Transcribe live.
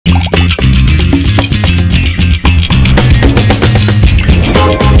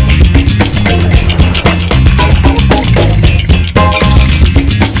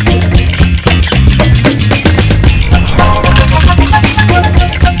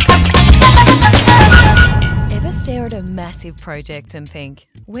massive project and think,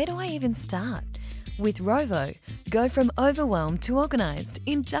 where do I even start? With Rovo, go from overwhelmed to organised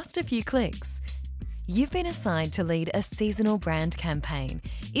in just a few clicks. You've been assigned to lead a seasonal brand campaign.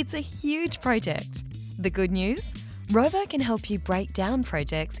 It's a huge project. The good news? Rovo can help you break down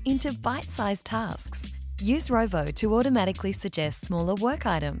projects into bite-sized tasks. Use Rovo to automatically suggest smaller work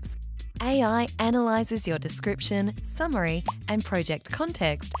items. AI analyzes your description, summary, and project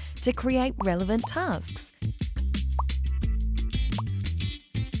context to create relevant tasks.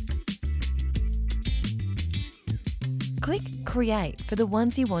 Click Create for the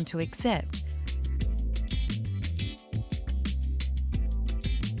ones you want to accept.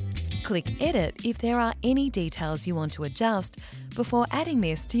 Click Edit if there are any details you want to adjust before adding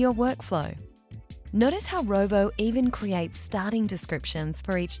this to your workflow. Notice how Rovo even creates starting descriptions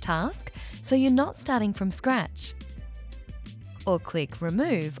for each task, so you're not starting from scratch. Or click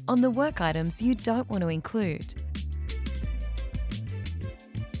Remove on the work items you don't want to include.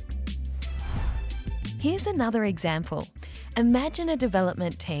 Here's another example. Imagine a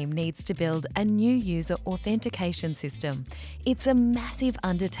development team needs to build a new user authentication system. It's a massive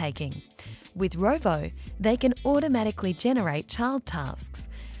undertaking. With Rovo, they can automatically generate child tasks.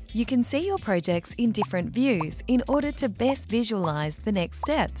 You can see your projects in different views in order to best visualize the next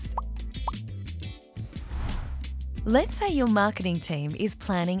steps. Let's say your marketing team is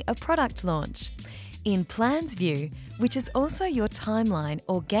planning a product launch. In Plans view, which is also your timeline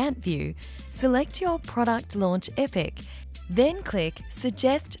or Gantt view, select your product launch epic, then click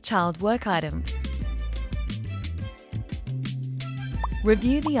Suggest Child Work Items.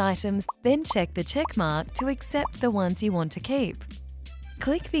 Review the items, then check the check mark to accept the ones you want to keep.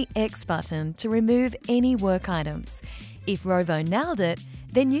 Click the X button to remove any work items. If Rovo nailed it,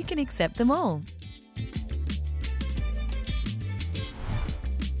 then you can accept them all.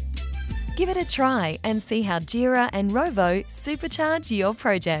 Give it a try and see how Jira and Rovo supercharge your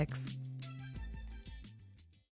projects.